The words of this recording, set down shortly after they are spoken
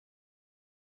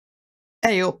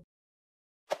Hey up.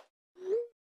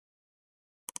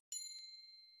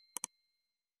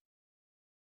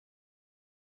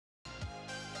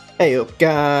 Hey up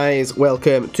guys,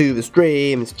 welcome to the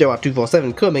stream. It's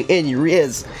JoeR247 coming in your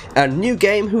ears. A new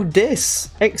game, who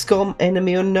dis? XCOM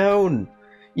Enemy Unknown.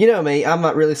 You know me, I'm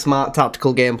that really smart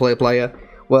tactical gameplay player.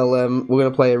 Well, we're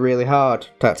gonna play a really hard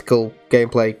tactical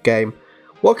gameplay game.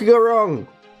 What could go wrong?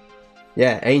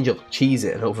 Yeah, Angel, cheese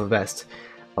it and hope for the best.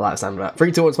 I like the sound of that.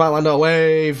 3, 2, 1, smile and a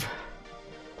wave.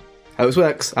 How it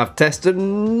works, I've tested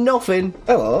nothing.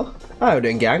 Hello, how are you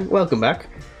doing, gang? Welcome back.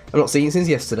 I've not seen you since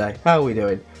yesterday. How are we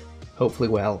doing? Hopefully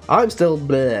well. I'm still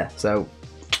bleh, so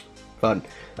fun.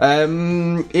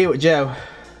 Here with Joe.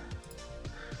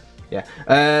 Yeah.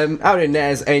 How are you,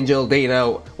 Nez, Angel,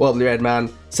 Dino, welcome to Red Man,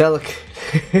 Celic.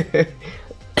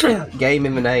 Game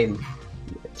in the name.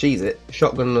 Cheese it.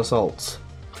 Shotgun and assaults.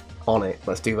 On it.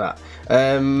 Let's do that.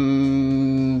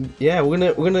 Yeah, we're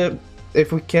gonna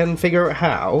if we can figure out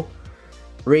how,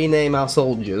 rename our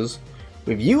soldiers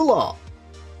with you lot.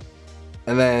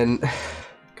 And then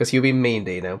because you'll be mean,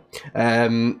 Dino.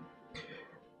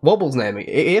 Wobble's naming.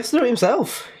 He has to do it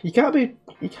himself. You can't be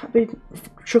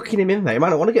chucking him in there. He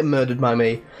might not want to get murdered by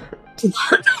me.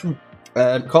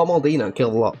 Call him all Dino and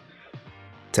kill the lot.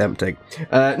 Tempting.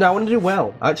 No, I want to do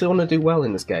well. I actually want to do well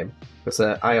in this game because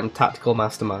I am tactical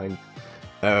mastermind.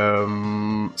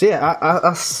 So yeah,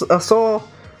 I saw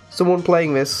someone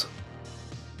playing this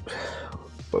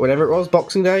whenever it was,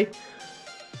 Boxing Day,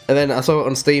 and then I saw it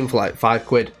on Steam for like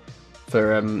 £5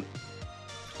 for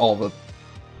all the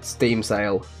Steam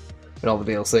sale and all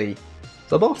the DLC.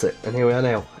 So I bought it, and here we are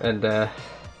now. And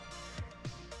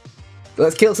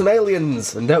let's kill some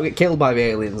aliens and don't get killed by the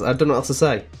aliens. I don't know what else to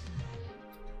say.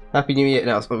 Happy New Year.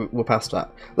 No, we're past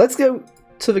that. Let's go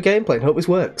to the gameplay and hope this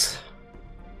works.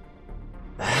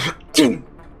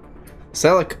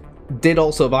 Celic did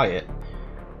also buy it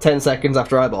 10 seconds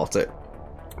after I bought it.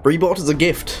 But he bought it as a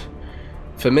gift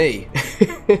for me.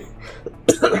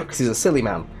 Because he's a silly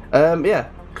man. Yeah.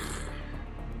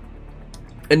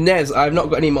 And Nez, I've not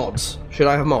got any mods. Should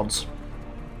I have mods?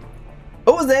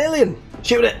 Oh, it's an alien!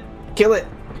 Shoot it! Kill it!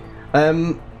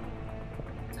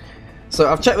 So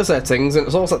I've checked the settings and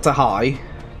it's all set to high.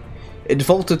 It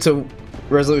defaulted to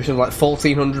resolution of like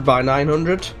 1400 by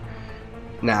 900.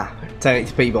 Nah,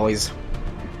 1080p boys.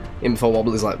 Info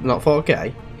Wobble is like not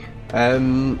 4K.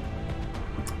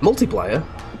 Multiplayer?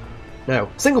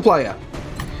 No. Single player!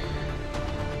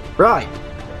 Right.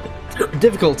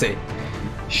 Difficulty.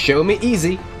 Show me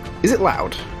easy. Is it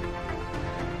loud?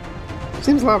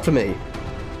 Seems loud for me.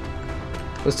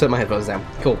 Let's turn my headphones down.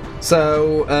 Cool.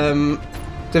 So,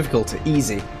 difficulty.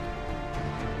 Easy.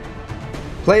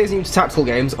 Players new to tactical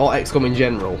games or XCOM in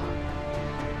general.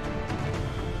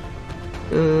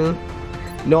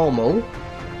 Normal.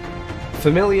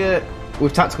 Familiar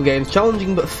with tactical games.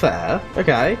 Challenging but fair.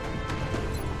 Okay.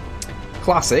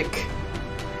 Classic.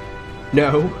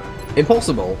 No.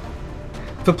 Impossible.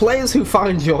 For players who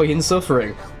find joy in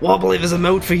suffering. Wobbly, there's a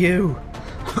mode for you.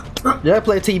 Did I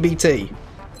play TBT?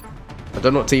 I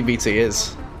don't know what TBT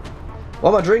is.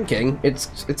 What am I drinking?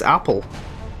 It's apple.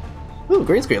 Ooh,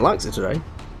 green screen likes it today.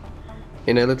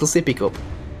 In a little sippy cup.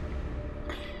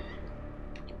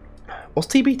 What's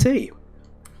TBT?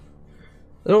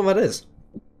 I don't know what that is.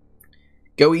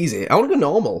 Go easy. I want to go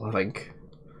normal, I think.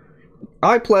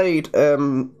 I played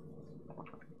the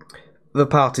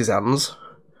Partisans.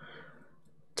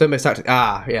 Turn-based tactics.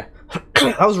 Ah, yeah.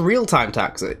 That was real-time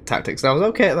tactics, and I was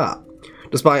okay at that.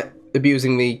 Despite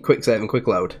abusing the quick save and quick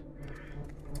load.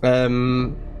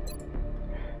 Can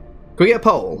we get a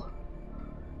poll?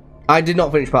 I did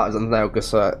not finish Partisans now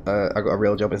because I got a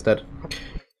real job instead.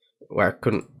 Where I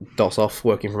couldn't DOS off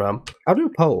working from home. I'll do a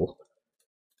poll.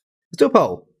 Let's do a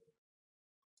poll.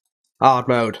 Hard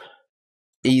mode.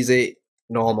 Easy.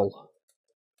 Normal.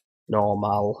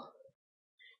 Normal.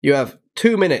 You have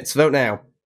 2 minutes. Vote now.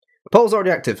 The poll's already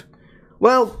active.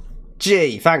 Well,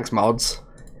 gee, thanks, mods.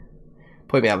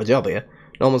 Put me out of a job here.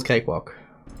 Normal's cakewalk.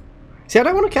 See, I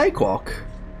don't want a cakewalk.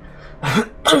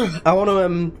 I want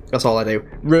to, that's all I do.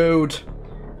 Rude.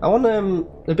 I want,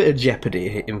 a bit of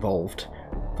jeopardy involved.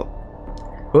 But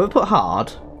whoever put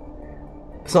hard,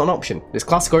 it's not an option. It's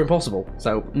classic or impossible.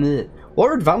 So, meh. What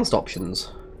are advanced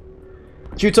options?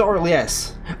 Tutorial,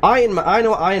 yes. I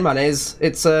know what Iron Man is.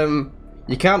 It's, you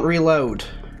can't reload.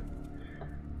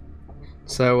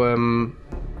 So,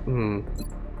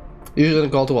 usually gonna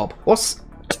call to Wob. What's...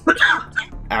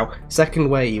 Ow. Second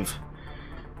wave.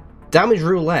 Damage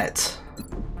roulette.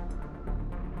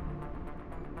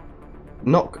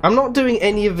 I'm not doing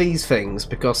any of these things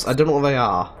because I don't know what they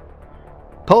are.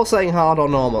 Paul saying hard or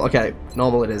normal. Okay,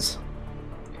 normal it is.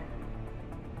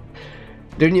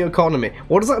 Do new economy.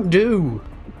 What does that do?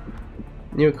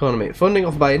 New economy. Funding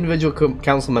offered by individual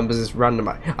council members is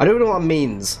randomized. I don't know what that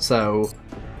means, so...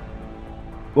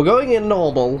 We're going in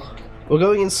normal. We're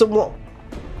going in somewhat...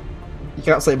 You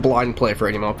can't say blind playthrough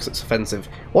anymore because it's offensive.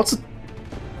 What's the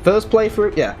first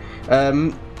playthrough? Yeah.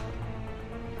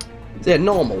 Yeah,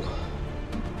 normal.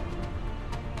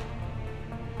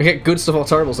 We get good stuff or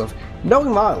terrible stuff.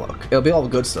 Knowing my luck, it'll be all the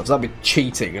good stuff. So that'd be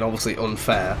cheating and obviously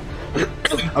unfair.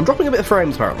 I'm dropping a bit of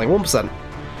frames apparently, 1%.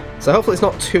 So hopefully it's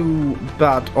not too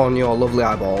bad on your lovely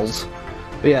eyeballs.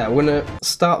 But yeah, we're gonna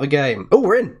start the game. Oh,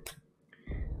 we're in!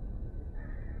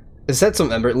 It said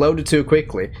something, but it loaded too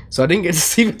quickly, so I didn't get to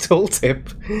see the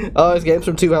tooltip. Oh, this game's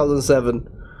from 2007.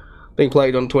 Being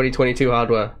played on 2022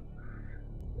 hardware.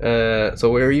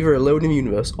 So we're either alone in the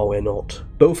universe, or we're not.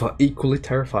 Both are equally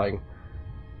terrifying.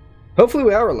 Hopefully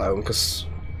we are alone, because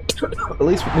at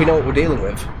least we know what we're dealing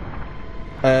with.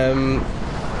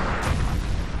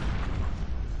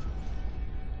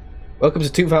 Welcome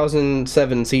to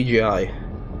 2007 CGI.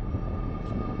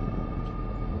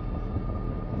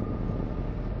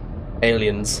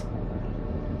 Aliens.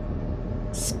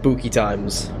 Spooky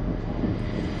times.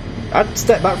 I'd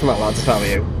step back from that, lads, if I were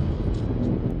you.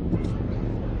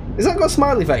 Has that got a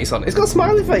smiley face on it? It's got a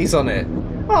smiley face on it!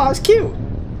 Oh, it's cute!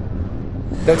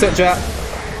 Don't touch that!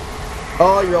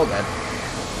 Oh, you're all dead.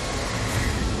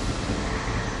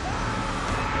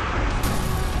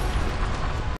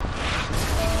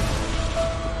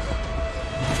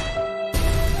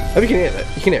 Oh, you can hear it.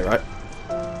 You can hear it, right?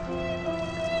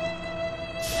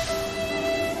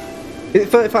 Is it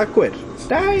 35 quid?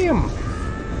 Damn!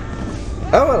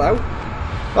 Oh, hello.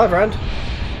 Hi, friend.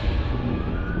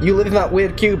 You live in that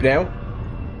weird cube now.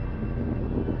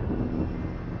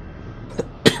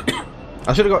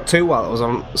 I should have got 2 while it was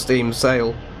on Steam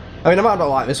sale. I mean, I might not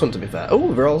like this one, to be fair.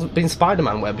 Oh, they're all been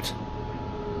Spider-Man webbed.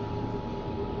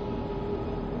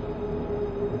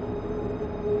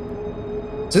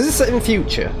 So is this set in the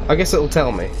future? I guess it'll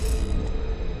tell me.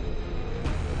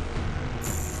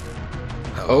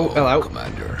 Oh, hello.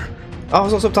 Commander. Oh,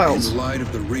 there's no subtitles. In light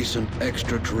of the recent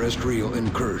extraterrestrial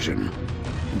incursion,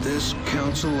 this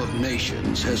Council of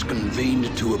Nations has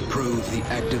convened to approve the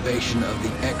activation of the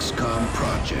XCOM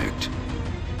project.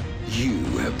 You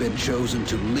have been chosen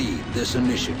to lead this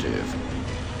initiative.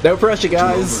 No pressure,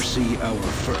 guys. To oversee our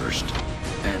first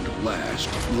and last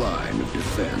line of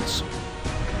defense.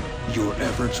 Your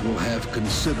efforts will have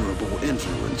considerable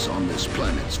influence on this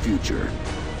planet's future.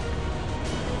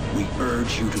 We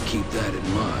urge you to keep that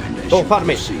in mind as Oh, pardon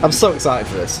me. I'm so excited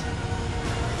for this.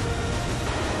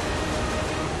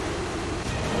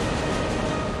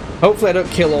 Hopefully I don't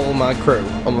kill all my crew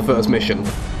on the first mission.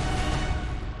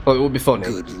 Oh, it would be funny.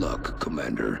 Good luck,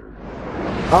 Commander.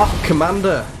 Oh,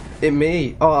 Commander! It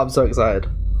me! Oh, I'm so excited.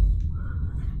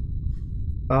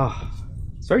 Ah, oh,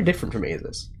 it's very different for me,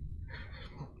 this.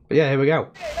 But yeah, here we go.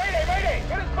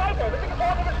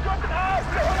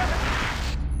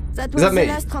 That was the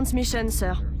last transmission,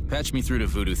 sir. Patch me through to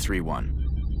Voodoo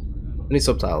 3-1. I need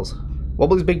subtitles. What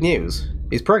was big news?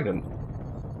 He's pregnant.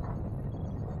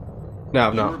 No,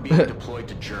 I'm not. Being deployed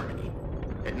to Germany.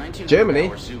 At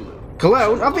Germany?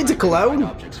 Cologne? I've been to Cologne.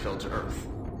 Objects fell to Earth.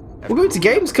 We're going to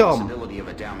Gamescom. Possibility of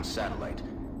a downed satellite.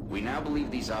 We now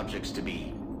believe these objects to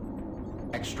be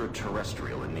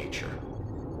extraterrestrial in nature.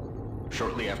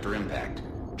 Shortly after impact,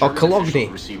 Oh, Cologne.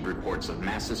 Received reports of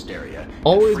mass hysteria.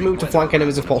 Always move to flank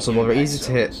enemies if possible. They're easy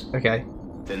to hit. Okay.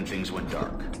 Then things went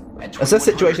dark. Assess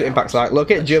situation impact site.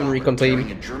 Locate German recon team.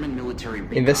 A German military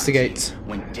recon Investigate. Team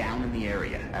went down in the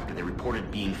area after they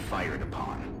reported being fired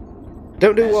upon.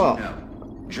 Don't do As what? you know,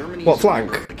 Germany What is a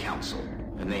member flank? of the Council,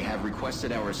 and they have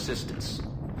requested our assistance.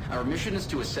 Our mission is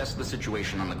to assess the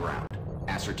situation on the ground,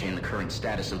 ascertain the current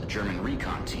status of the German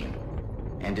recon team,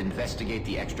 and investigate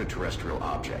the extraterrestrial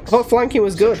objects. I thought flanking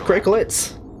was good. Critical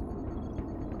hits.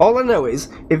 All I know is,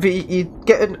 if you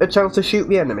get a chance to shoot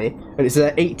the enemy, and it's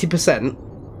at 80%,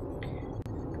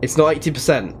 it's not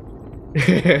 80%.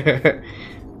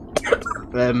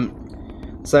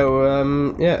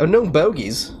 Yeah, unknown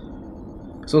bogeys.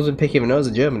 Someone's been picking the nose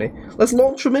of Germany. Let's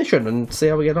launch a mission and see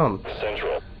how we get on.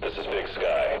 Central, this is Big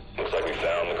Sky. Looks like we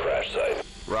found the crash site.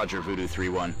 Roger, Voodoo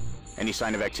 3-1. Any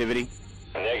sign of activity?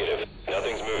 Negative.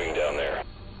 Nothing's moving down there.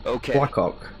 Okay.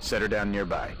 Blackhawk. Set her down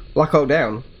nearby. Blackhawk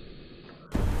down.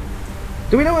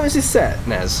 Do we know where this is set,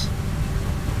 Nez?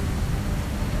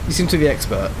 You seem to be the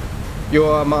expert. You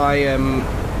are my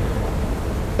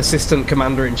assistant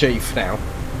commander-in-chief now.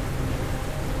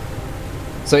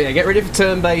 So yeah, get rid of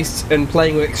turn-based and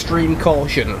playing with extreme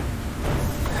caution.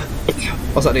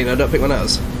 What's that, Dino? Don't pick my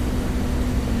nose.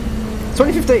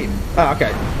 2015. Ah,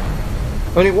 okay.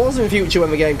 I mean, it was in the future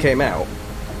when the game came out.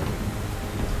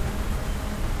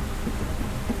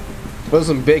 Those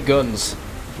are some big guns.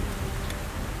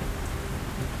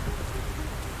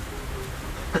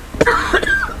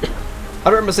 I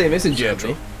remember seeing this in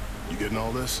Germany. You getting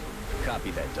all this?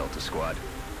 Copy that, Delta Squad.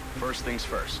 First things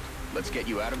first. Let's get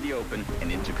you out of the open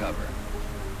and into cover.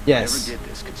 Yes. Whoever did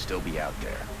this could still be out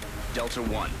there. Delta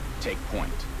 1, take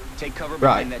point. Take cover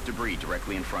behind that debris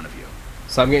directly in front of you.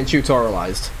 So I'm getting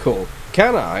tutorialized. Cool.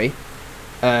 Can I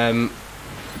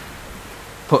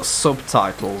put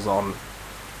subtitles on?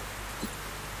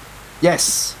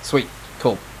 Yes. Sweet.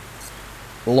 Cool.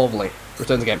 Lovely.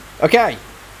 Return to game. Okay.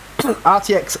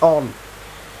 RTX on.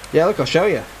 Yeah, look, I'll show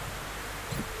you.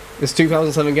 This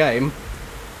 2007 game.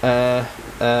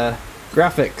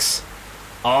 Graphics.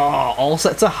 Oh, all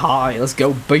set to high. Let's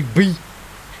go, baby.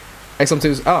 XCOM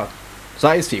 2's. Oh, so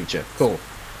that is future. Cool.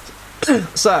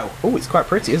 So, oh, it's quite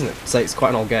pretty, isn't it? So it's quite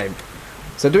an old game.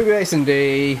 So doing this in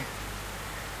D.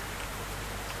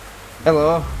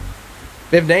 Hello.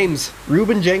 They have names.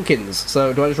 Ruben Jenkins.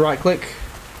 So do I just right click?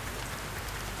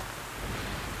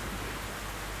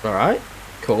 Alright.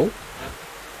 Cool.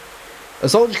 A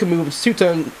soldier can move up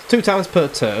to two times per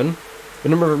turn. The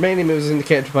number of remaining moves is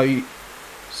indicated by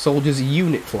soldier's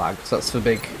unit flag. So that's the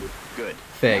big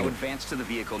thing. Now advance to the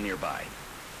vehicle nearby.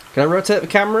 Can I rotate the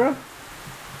camera?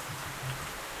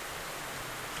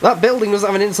 That building doesn't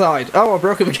have an inside. Oh, I've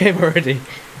broken the game already.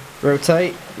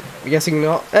 Rotate. I'm guessing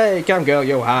not. Hey, Camgirl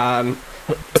Johan.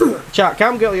 Chat,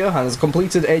 Camgirl Johan has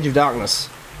completed Age of Darkness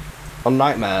on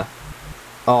Nightmare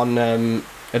on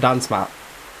a dance map.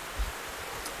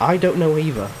 I don't know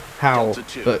either how, Delta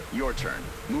 2, but your turn.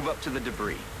 Move up to the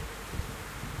debris.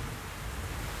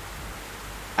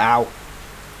 ow.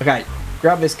 Okay,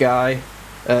 grab this guy.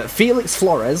 Felix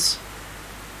Flores.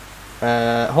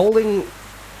 Holding.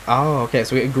 Oh, okay,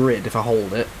 so we get a grid if I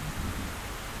hold it.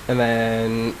 And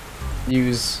then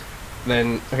use.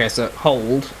 Then. Okay, so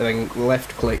hold, and then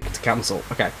left click to cancel.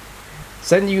 Okay.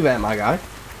 Send you there, my guy.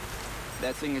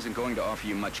 That thing isn't going to offer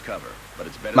you much cover, but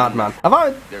it's better Madman. than Have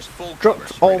I There's full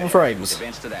dropped all the frames?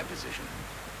 Advance to that position.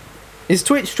 Is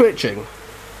Twitch twitching?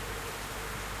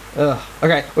 Ugh.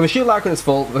 Okay, well the shield icon is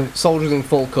full, the soldier's in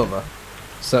full cover.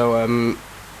 So,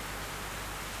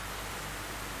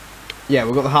 yeah,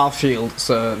 we've got the half shield,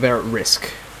 so they're at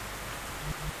risk.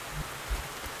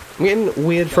 I'm getting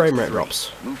weird frame rate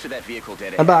drops. Move to that vehicle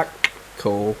dead I'm ahead. back.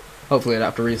 Cool. Hopefully I don't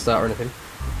have to restart or anything.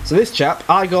 So this chap,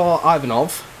 I got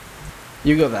Ivanov.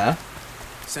 You go there.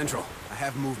 Central, I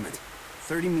have movement.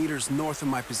 30 meters north of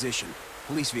my position.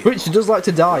 Police vehicle. Which does like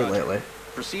to die lately.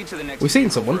 Proceed to the next We've seen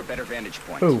vehicle someone. for a better vantage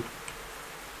point. Ooh.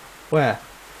 Where?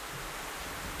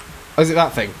 Oh, is it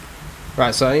that thing?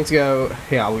 Right, so I need to go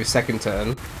here with second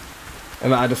turn.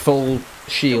 And I had a full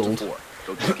shield. Delta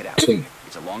 4, go check it out.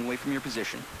 It's a long way from your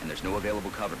position, and there's no available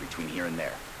cover between here and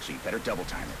there, so you better double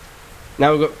time it.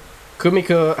 Now we've got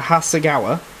Kumiko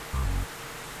Hasegawa.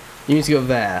 You need to go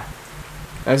there.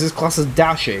 Now this is class as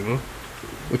dashing,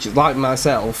 which is like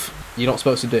myself, you're not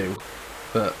supposed to do.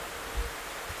 But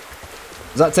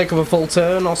does that take up a full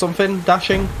turn or something?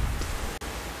 Dashing?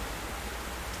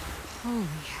 Holy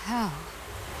hell.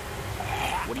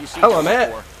 What do you see? Hello,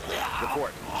 mate.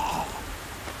 Report.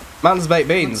 Man's baked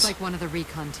beans. Looks like one of the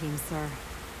recon teams, sir.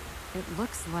 It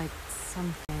looks like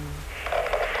something.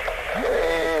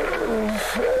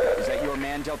 Is that your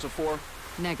man, Delta 4?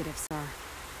 Negative, sir.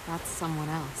 That's someone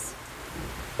else.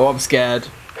 Oh, I'm scared.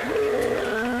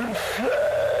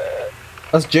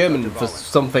 That's German for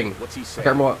something. What's he I saying?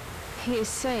 can't remember what. He is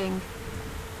saying,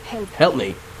 Help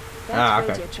me. That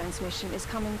Okay. radio transmission is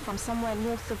coming from somewhere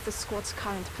north of the squad's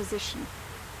current position.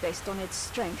 Based on its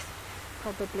strength,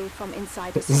 probably from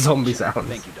inside the Zombie structure. sounds.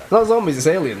 Thank you, Doug. It's not zombies, it's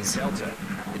aliens. Delta,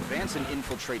 advance and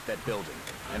infiltrate that building.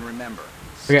 And remember,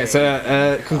 Okay, so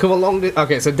stay can cover long.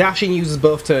 Okay, so dashing uses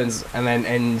both turns and then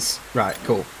ends. Right,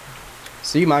 cool.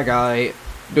 So you, my guy,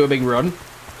 do a big run.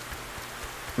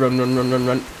 Run, run, run, run,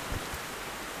 run.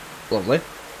 Lovely.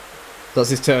 That's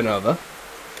his turnover.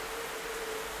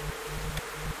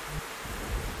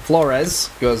 Flores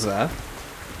goes there.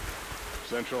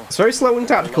 Central. It's very slow and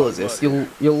tactical as this.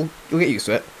 You'll get used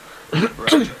to it.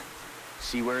 Roger.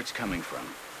 See where it's coming from.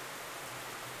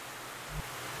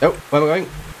 Oh, where am I going?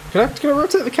 Can I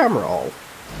rotate the camera at all?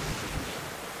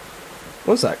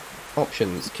 One sec.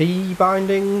 Options. Key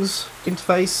bindings.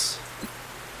 Interface.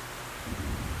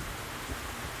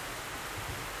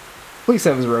 Please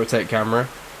say there's a rotate camera.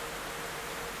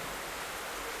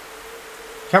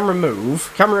 Camera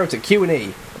move. Camera rotate. Q and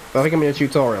E. I think I'm in a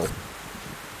tutorial.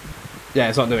 Yeah,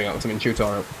 it's not doing it because I'm in a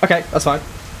tutorial. Okay, that's fine.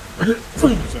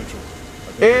 Central.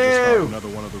 I think I just found another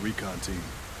one of the recon team.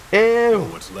 Or Ew.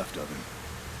 what's left of him.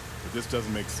 But this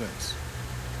doesn't make sense.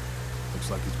 Looks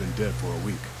like he's been dead for a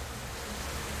week.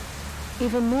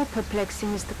 Even more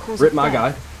perplexing is the cause Rip of my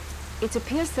death. guy. It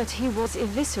appears that he was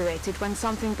eviscerated when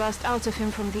something burst out of him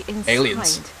from the inside.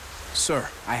 Aliens. Sir,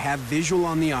 I have visual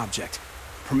on the object.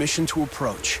 Permission to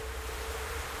approach.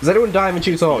 Does anyone die in the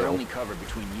You're tutorial? only covered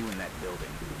between you and that building.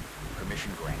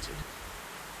 Permission granted.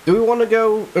 Do we want to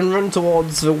go and run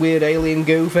towards the weird alien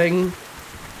goo thing?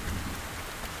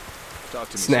 Talk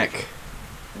to me. Snack.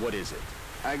 Central. What is it?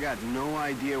 I got no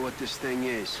idea what this thing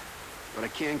is, but I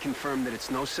can confirm that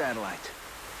it's no satellite.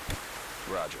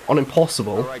 Roger. On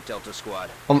impossible. All right, Delta Squad.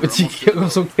 On the You're almost to the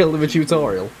also boat. killed in the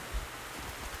tutorial.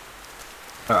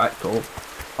 Alright, cool.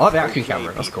 I like the action Okay,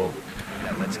 camera, that's people. cool.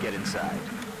 Now let's get inside.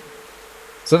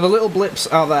 So the little blips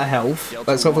are their health. Delta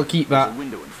Let's hopefully 1, keep there's that. a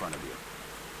window in front of you.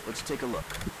 Let's take a look.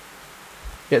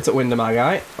 Get to window, my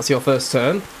guy. That's your first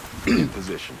turn.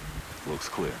 Position. Looks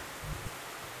clear.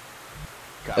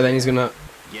 And then he's gonna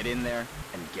Get in there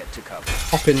and get to cover.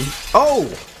 hop in. Oh!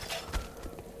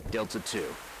 Delta 2.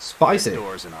 Spicy. The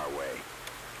door's in our way.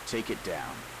 Take it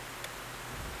down.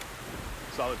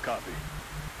 Solid copy.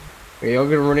 You're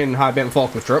gonna run in and hide behind the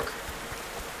forklift truck.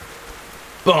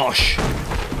 Bosh!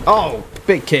 Oh!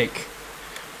 Big kick.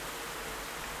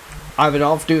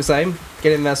 Ivanov, do the same.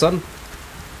 Get in there, son.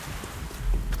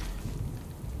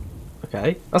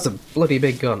 Okay. That's a bloody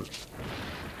big gun.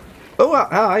 Oh,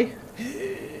 hi.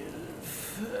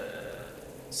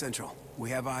 Central, we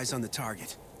have eyes on the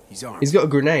target. He's armed. He's got a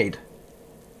grenade.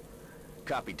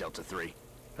 Copy, Delta 3.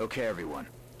 Okay, everyone.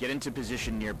 Get into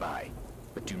position nearby,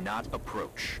 but do not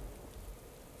approach.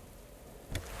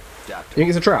 You Doctor, think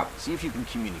it's a trap? see if you can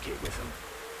communicate with him.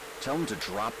 Tell him to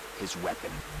drop his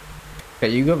weapon. Okay,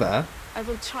 you go there. I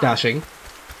will try. Dashing.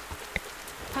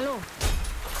 Hallo.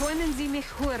 Können Sie mich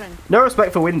hören? No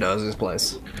respect for windows in this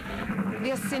place.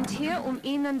 Wir sind hier,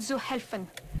 Ihnen zu helfen.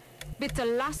 Bitte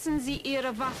lassen Sie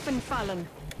Ihre Waffen fallen.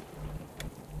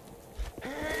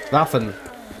 Waffen.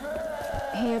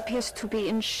 He appears to be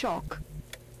in shock.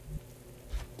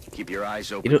 Keep your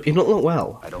eyes You open. don't look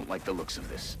well. I don't like the looks of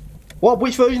this. What?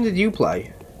 Which version did you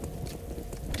play?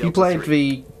 Delta You played 3,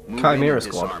 the move in Chimera and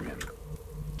Squad. disarm him.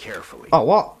 Carefully. Oh,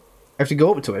 what? I have to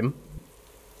go up to him?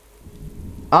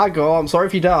 I go, I'm sorry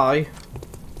if you die.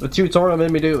 The tutorial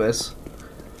made me do this.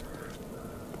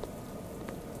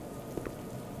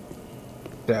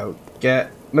 Don't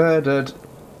get murdered.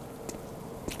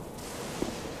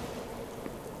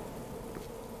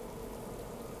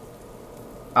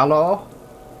 Hello?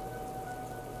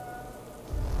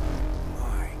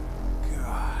 My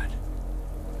God.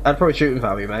 I'd probably shoot him if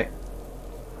I were you, mate.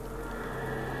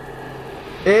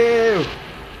 Ew!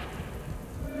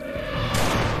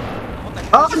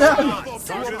 Oh no!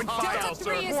 Delta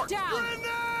 3 is down!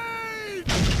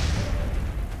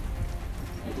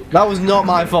 That was not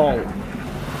my fault.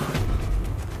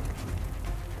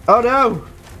 Oh no!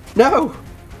 No!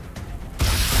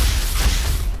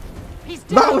 He's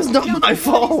That down. was not Delta my 1 is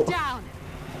fault. down.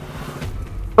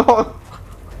 Oh,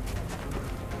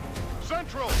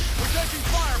 Central, we're taking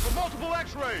fire from multiple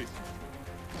X-rays.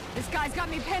 This guy's got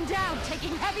me pinned down,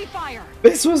 taking heavy fire.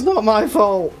 this was not my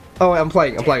fault. Oh wait, I'm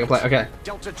playing. Okay.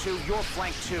 Delta 2, you're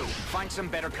flank 2. Find some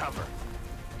better cover.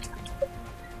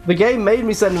 The game made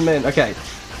me send him in. Okay.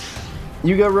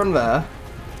 You go run there.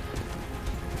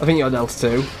 I think you're Delta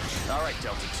 2. Alright,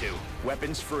 Delta 2.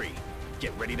 Weapons free.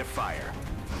 Get ready to fire.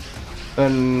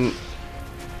 And...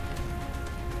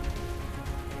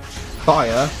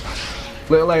 fire.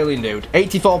 Little alien dude.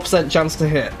 84% chance to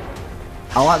hit.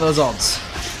 I like those odds.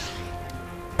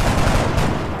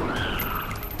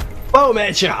 Boom,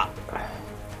 headshot!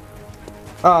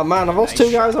 Oh man, I've lost Nice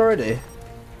two guys shot. already.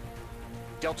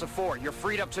 Delta 4, you're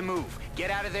freed up to move. Get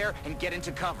out of there and get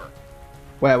into cover.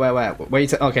 Where you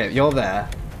okay, you're there.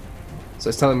 So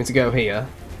it's telling me to go here.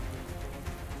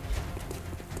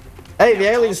 Hey, the Now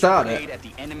alien toss a started grenade at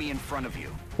the enemy in front of you.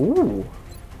 Ooh.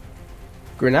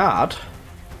 Grenade?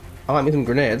 I like me some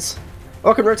grenades.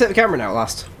 Oh, I can rotate the camera now at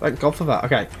last. Thank God for that.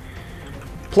 Okay.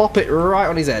 Plop it right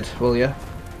on his head, will you?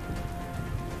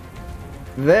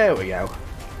 There we go.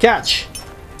 Catch!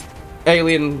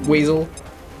 Alien weasel.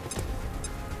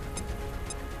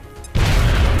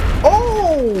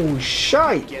 Oh,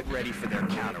 shite! Get ready for their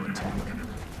counterattack.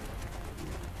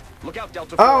 Look out,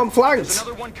 Delta 4. Oh, I'm flanked! There's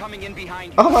another one coming in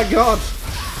behind you. Oh my God!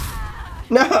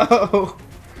 No!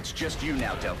 It's just you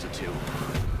now, Delta 2.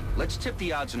 Let's tip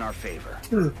the odds in our favor.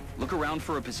 Look around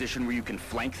for a position where you can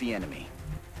flank the enemy.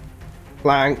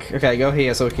 Flank. Okay, go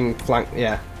here so we can flank.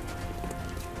 Yeah.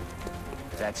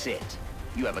 That's it.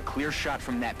 You have a clear shot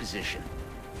from that position.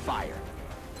 Fire.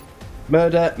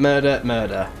 Murder, murder,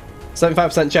 murder.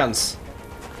 75% chance.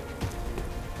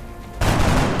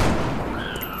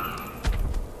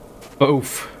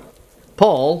 Oof.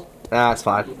 Paul, Ah, it's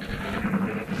fine.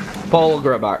 Paul will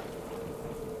grow back.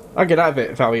 I'll get out of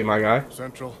it if I were you, my guy.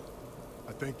 Central,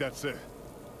 I think that's it.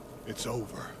 It's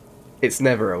over. It's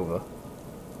never over.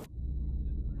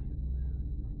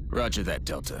 Roger that,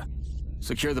 Delta.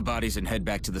 Secure the bodies and head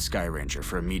back to the Sky Ranger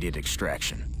for immediate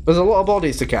extraction. There's a lot of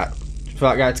bodies to catch for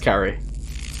that guy to carry.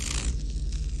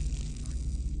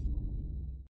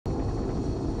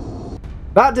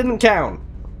 That didn't count.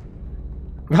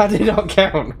 That did not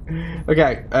count.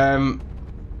 Okay,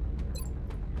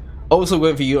 also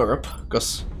going for Europe,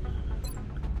 because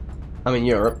I'm in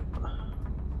Europe.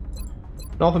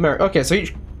 North America. Okay, so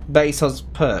each base has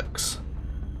perks.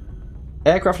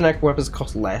 Aircraft and aircraft weapons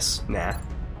cost less. Nah.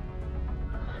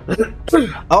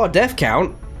 Oh, death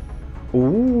count.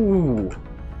 Ooh.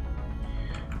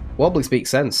 Wobbly speaks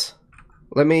sense.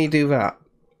 Let me do that.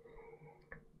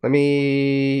 Let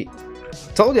me...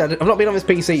 Told you, I've not been on this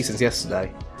PC since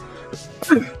yesterday.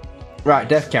 Right,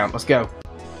 death count, let's go.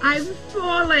 I've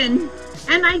fallen,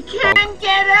 and I can't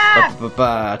get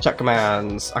up! Check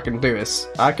commands. I can do this.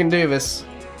 I can do this.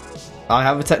 I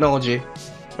have the technology.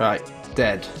 Right,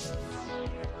 dead.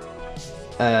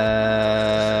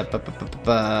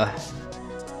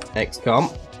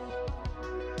 XCOM.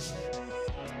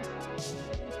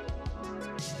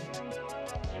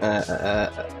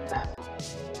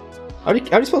 How do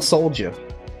you spell soldier?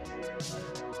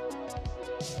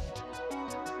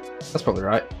 That's probably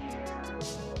right.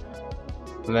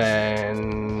 And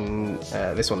then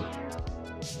this one.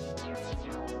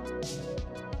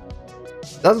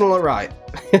 Doesn't look right.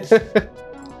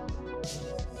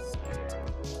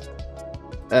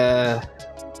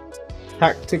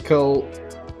 Tactical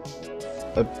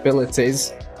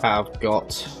abilities have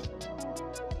got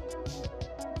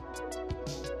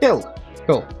kill.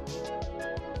 Cool.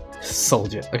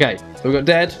 Soldier. Okay, so we've got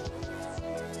dead.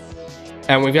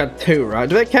 And we've got 2, right?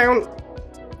 Do they count?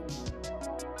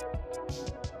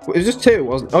 It was just 2,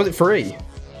 wasn't it? Oh, was it 3?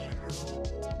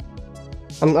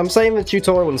 I'm saying the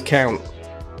tutorial ones count.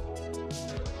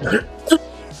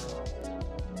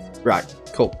 Right,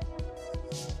 cool.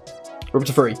 We're up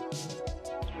to 3.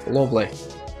 Lovely.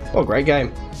 Oh, great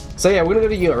game. So yeah, we're gonna go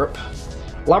to Europe.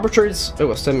 Laboratories.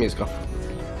 Oh, send music off.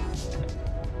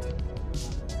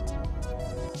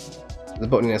 There's a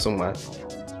button here somewhere.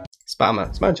 Spammer.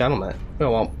 It's my channel, mate. No, I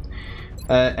want.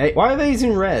 Why are these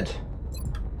in red?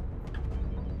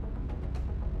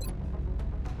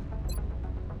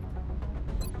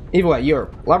 Either way,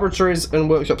 Europe. Laboratories and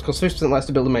workshops cost 50% less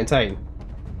to build and maintain.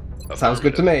 Sounds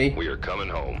good to me. We are coming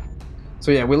home.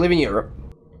 So yeah, we live in Europe.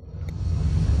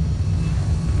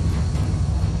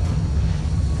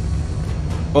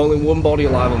 Only one body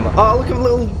alive on that. Oh, look at the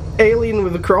little alien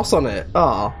with a cross on it.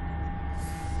 Ah.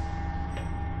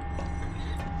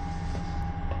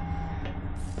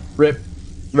 Rip.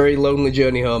 Very lonely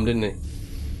journey home, didn't he? I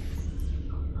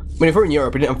mean, if we're in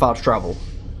Europe, we didn't have far to travel.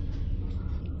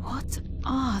 What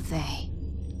are they?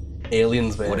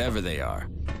 Aliens, man. Whatever they are,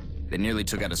 they nearly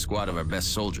took out a squad of our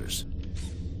best soldiers.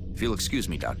 If you'll excuse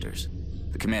me, doctors,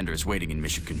 the commander is waiting in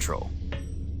mission control.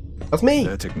 That's me.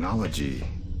 Their technology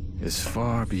is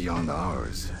far beyond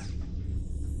ours.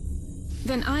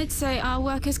 Then I'd say our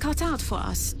work is cut out for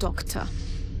us, Doctor.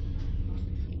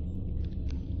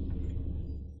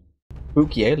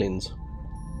 Spooky aliens.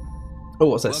 Oh,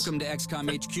 what's this? Welcome to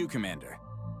XCOM HQ, Commander.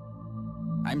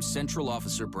 I'm Central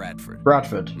Officer Bradford.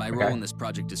 Bradford. My role in this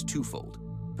project is twofold: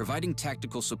 providing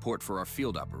tactical support for our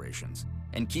field operations,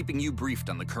 and keeping you briefed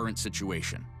on the current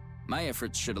situation. My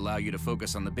efforts should allow you to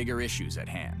focus on the bigger issues at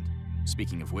hand.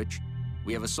 Speaking of which,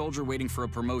 we have a soldier waiting for a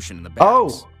promotion in the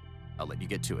barracks. Oh! I'll let you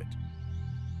get to it.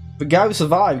 The guy who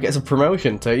survived gets a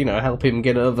promotion to, you know, help him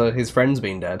get over his friends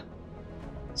being dead.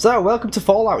 So, welcome to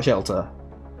Fallout Shelter.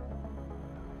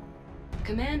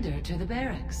 Commander to the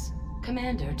barracks.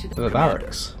 Commander to the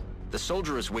barracks. The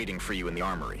soldier is waiting for you in the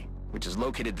armory, which is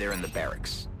located there in the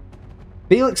barracks.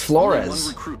 Felix Flores. Only one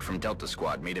recruit from Delta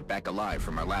Squad made it back alive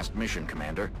from our last mission,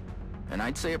 Commander. And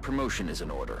I'd say a promotion is in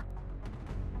order.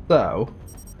 So,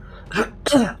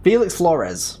 Felix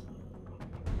Flores.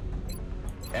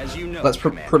 As you know, let's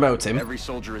promote him. Every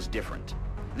soldier is different.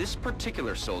 This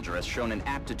particular soldier has shown an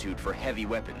aptitude for heavy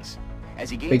weapons. As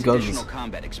he gains additional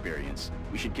combat experience,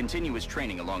 we should continue his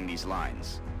training along these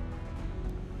lines.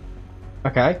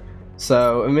 Okay,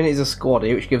 so a minute is a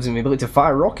squaddy, which gives him the ability to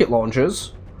fire rocket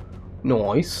launchers.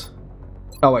 Nice.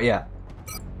 Oh wait, yeah.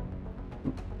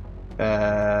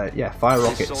 Yeah, fire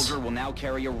rockets. This soldier will now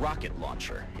carry a rocket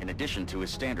launcher, in addition to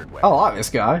his standard weapon. Oh, I like this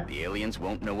guy. The aliens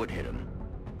won't know what hit him.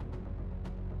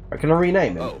 Can I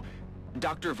rename him? Oh,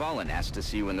 Dr. Valen asked to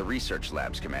see you in the research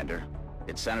labs, Commander.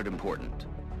 It sounded important.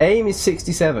 Aim is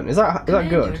 67. Is that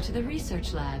good? To the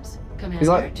research labs. Is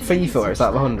like FIFA? Is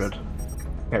that 100?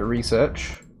 Okay,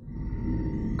 research.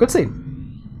 Good scene.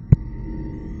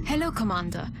 Hello,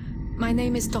 Commander. My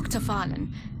name is Dr.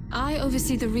 Farlan. I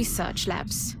oversee the research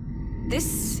labs.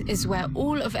 This is where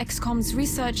all of XCOM's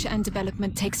research and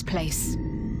development takes place.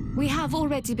 We have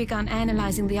already begun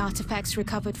analyzing the artifacts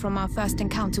recovered from our first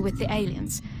encounter with the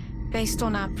aliens. Based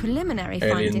on our preliminary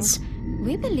findings,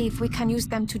 we believe we can use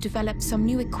them to develop some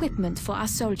new equipment for our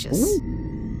soldiers.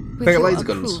 With your laser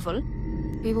guns. approval,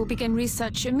 we will begin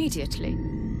research immediately.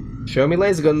 Show me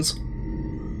laser guns.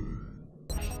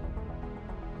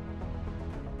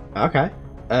 Okay.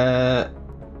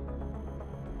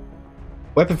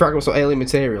 Weapon fragments or alien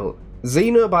material.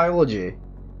 Xenobiology.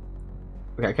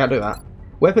 Okay, I can't do that.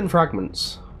 Weapon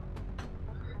fragments.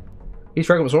 These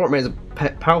fragments are what remains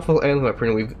of powerful alien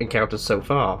weaponry we've encountered so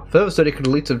far. Further study could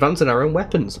lead to advancing our own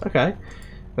weapons. Okay.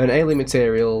 Then alien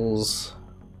materials.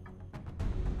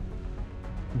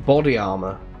 Body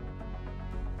armor.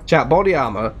 Chat, body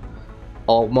armor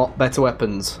or better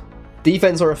weapons.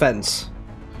 Defense or offense.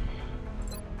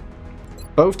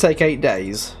 Both take 8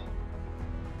 days.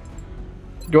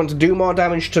 Do you want to do more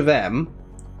damage to them,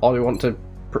 or do you want to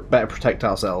better protect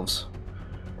ourselves?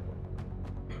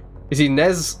 You see,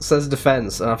 Nez says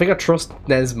defense, and I think I trust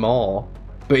Nez more,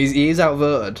 but he is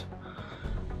outvoted.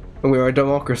 And we're a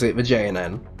democracy at the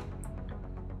JNN.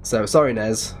 So, sorry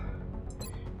Nez.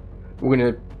 We're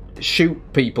gonna shoot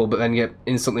people, but then get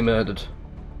instantly murdered.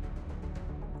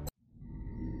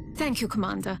 Thank you,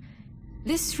 Commander.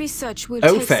 This research will take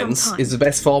some Offense time. is the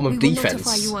best form of We will defense,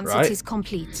 notify you once right? it is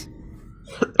complete.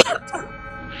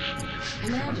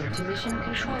 Commander to mission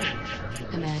control.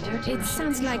 Commander to It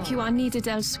sounds like you are needed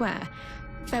elsewhere.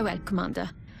 Farewell, Commander.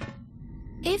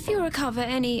 If you recover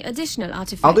any additional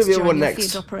artifacts I'll do the other during one your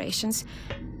next. field operations,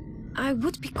 I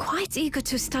would be quite eager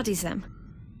to study them.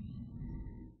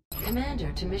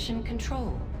 Commander to mission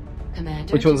control.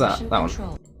 Commander Which to one's that? mission That one.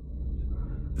 control.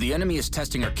 The enemy is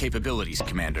testing our capabilities,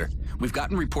 Commander. We've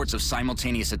gotten reports of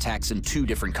simultaneous attacks in 2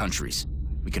 different countries.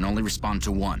 We can only respond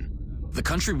to one. The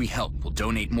country we help will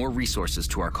donate more resources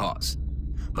to our cause.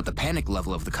 But the panic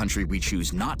level of the country we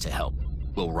choose not to help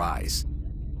will rise.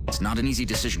 It's not an easy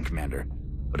decision, Commander,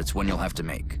 but it's one you'll have to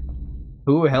make.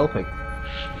 Who are we helping?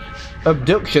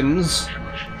 Abductions.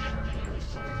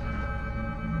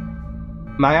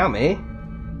 Miami.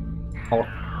 Or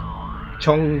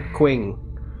Chongqing.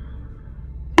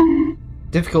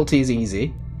 Difficulty is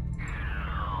easy.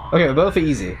 Okay, we're both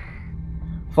easy.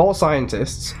 4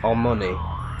 scientists or money.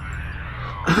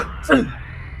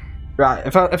 Right,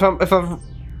 if I've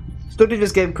studied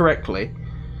this game correctly,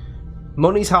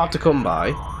 money's hard to come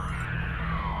by,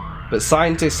 but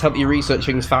scientists help you research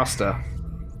things faster.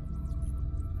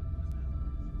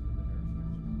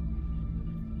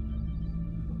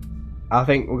 I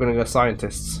think we're gonna go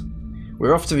scientists.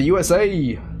 We're off to the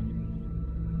USA.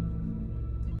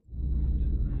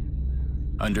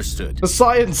 Understood. The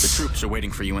science. The troops are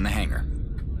waiting for you in the hangar.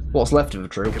 What's left of the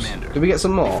troops? Commander, did we get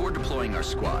some more? Before deploying our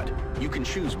squad, you can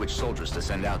choose which soldiers to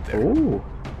send out there. Ooh.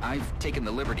 I've taken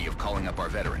the liberty of calling up our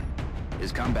veteran.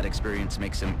 His combat experience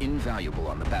makes him invaluable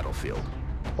on the battlefield.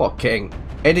 What king?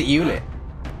 Edit unit.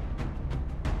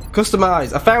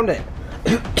 Customize. I found it.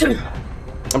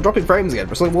 I'm dropping frames again,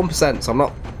 but it's only 1%, so I'm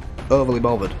not overly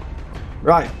bothered.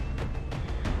 Right.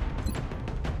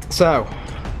 So,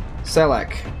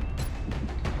 Selec.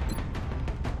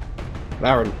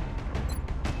 Baron.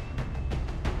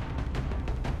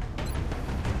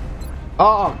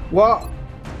 Oh, what?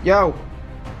 Yo.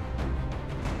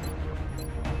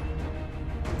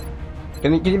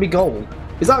 Can you give me gold?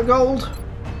 Is that gold?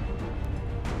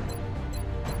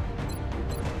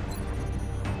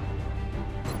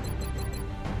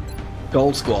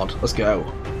 Gold squad, let's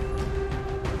go.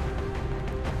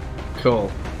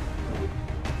 Cool.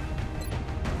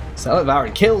 Select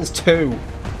Baron, kills 2.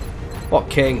 What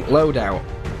king? Loadout.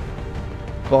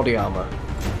 Body armor.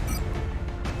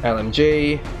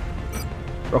 LMG.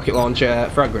 Rocket launcher,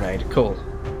 frag grenade, cool.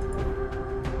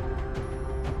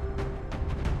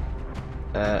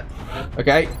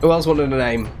 Okay, who else wanted a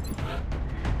name?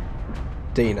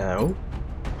 Dino.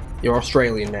 You're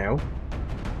Australian now.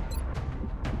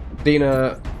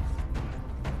 Dina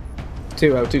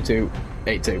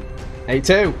 202282.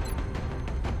 82!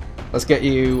 Let's get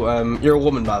you, you're a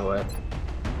woman by the way.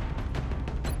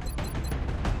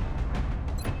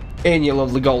 In your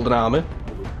lovely golden armour.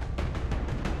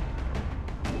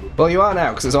 Well, you are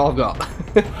now, because it's all I've got.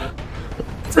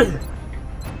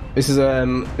 This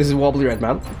is Wobbly Red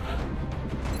Man.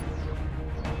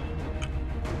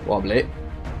 Wobbly.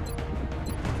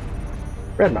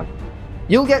 Red Man.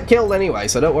 You'll get killed anyway,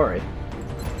 so don't worry.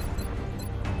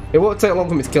 It won't take long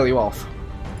for me to kill you off.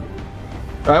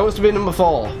 Right, who wants to be number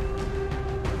 4?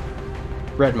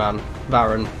 Redman.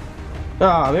 Baron.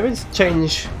 Ah, maybe let's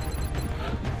change...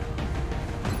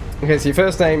 Okay, so your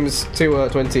first name's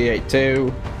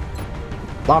 282.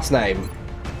 Last name.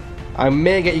 I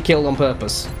may get you killed on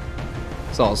purpose.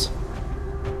 Soz.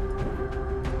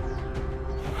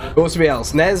 Who wants to be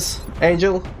else? Nez?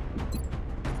 Angel?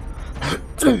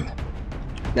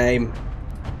 Name.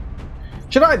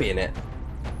 Should I be in it?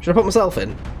 Should I put myself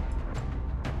in?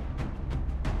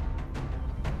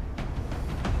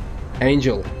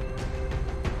 Angel.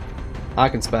 I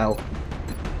can spell.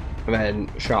 And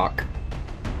then shark.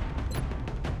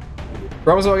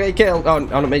 Promise I get you killed. Oh,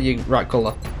 I made you right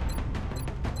colour.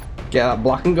 Get that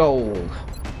black and gold.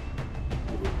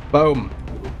 Boom.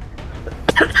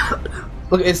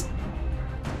 Look at this.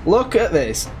 Look at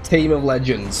this team of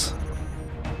legends.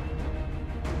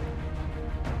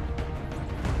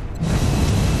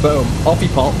 Boom. Off you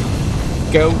pop.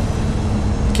 Go.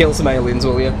 Kill some aliens,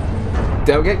 will you?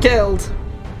 Don't get killed.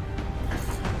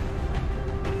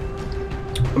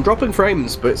 I'm dropping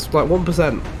frames, but it's like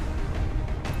 1%.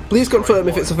 Please confirm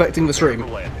if it's affecting the stream.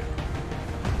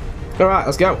 Alright,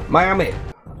 let's go. Miami.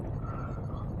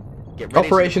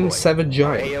 Operation Severed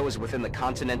Giant. AO is within the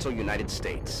continental United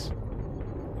States.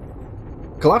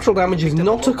 Collateral damage is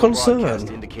not a concern.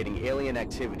 Indicating alien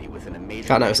activity within a major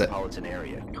Can't notice it. metropolitan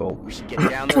area. Cool. We should get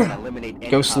down there and eliminate any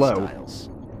Go slow. hostiles.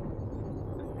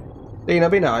 Dina,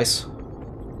 be nice.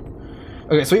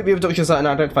 Okay, sweep the abduction site and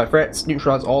identify threats.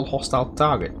 Neutralize all hostile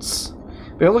targets.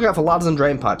 Be on the lookout for ladders and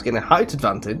drain pipes, getting a height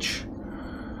advantage.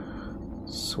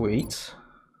 Sweet.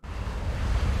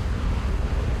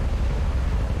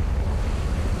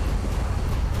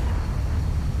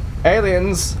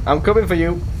 Aliens, I'm coming for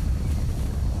you.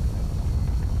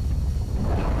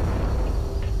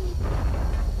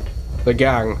 The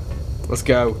gang. Let's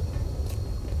go.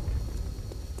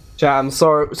 Chat, I'm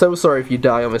sorry, so sorry if you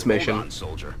die on this mission. Hold on,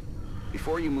 soldier.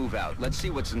 Before you move out, let's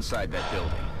see what's inside that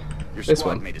building. Your This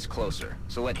squad one. mate is closer,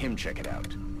 so let him check it out.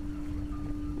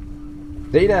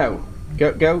 Dino,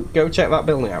 go check that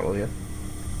building out, will you?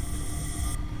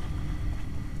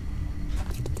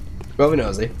 Go over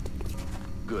nosy.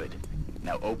 Good.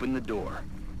 Now open the door.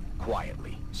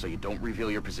 Quietly, so you don't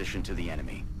reveal your position to the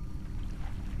enemy.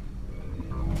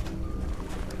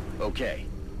 Okay.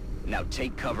 Now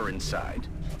take cover inside.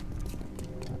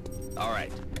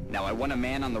 Alright. Now I want a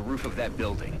man on the roof of that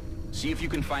building. See if you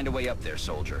can find a way up there,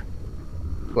 soldier.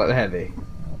 Like the heavy.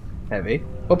 Heavy.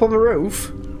 Up on the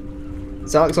roof?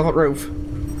 It's Alex a hot roof.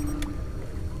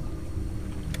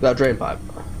 That drain pipe.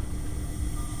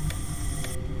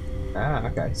 Ah,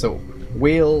 okay. So,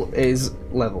 wheel is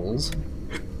levels.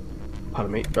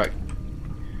 Pardon me. Right.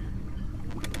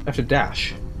 I have to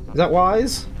dash. Is that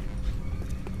wise?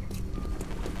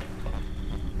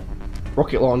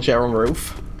 Rocket launcher on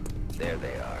roof. There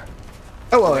they are.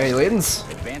 Hello, aliens.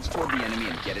 Advance toward the enemy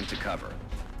and get into cover.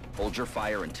 Hold your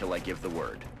fire until I give the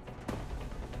word.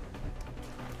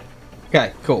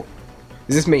 Okay, cool.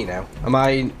 Is this me now? Am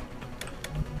I...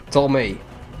 It's all me.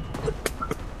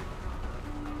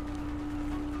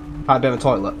 Hide behind a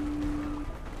toilet.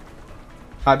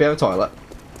 Hide behind a toilet.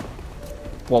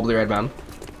 Wobbly red man.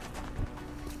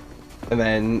 And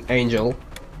then Angel.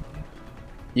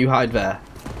 You hide there.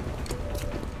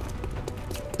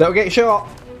 Don't get shot!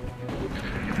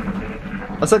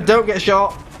 I said don't get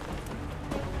shot!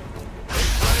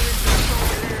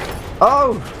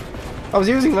 Oh! I was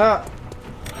using that!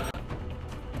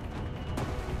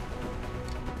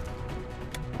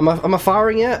 Am I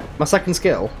firing yet? My second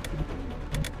skill?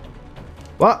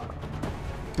 What?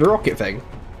 The rocket thing?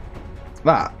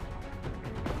 That?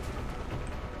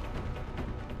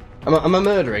 Am I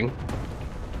murdering?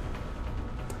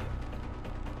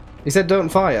 He said don't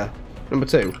fire. Number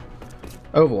 2.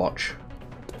 Overwatch.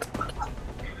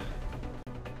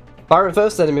 Fire at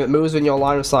first enemy that moves in your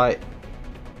line of sight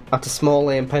at a small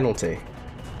aim penalty.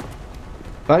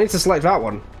 I need to select that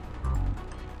one.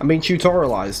 I'm being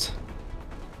tutorialized.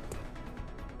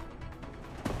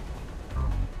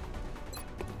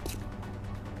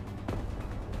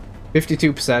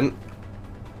 %.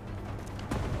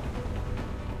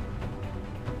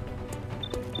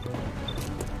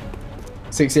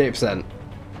 68%.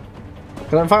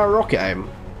 Can I fire a rocket aim?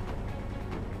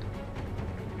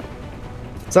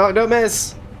 So don't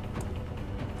miss!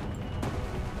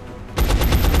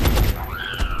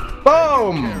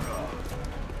 Boom!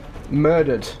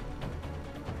 Murdered.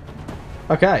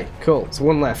 Okay, cool. So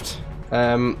one left.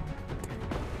 Can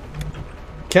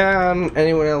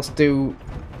anyone else do...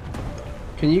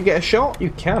 Can you get a shot? You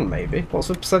can, maybe. What's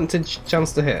the percentage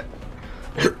chance to hit?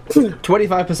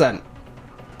 25%.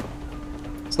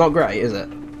 It's not great, is it?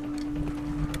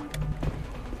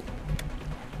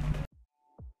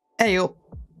 Hey up.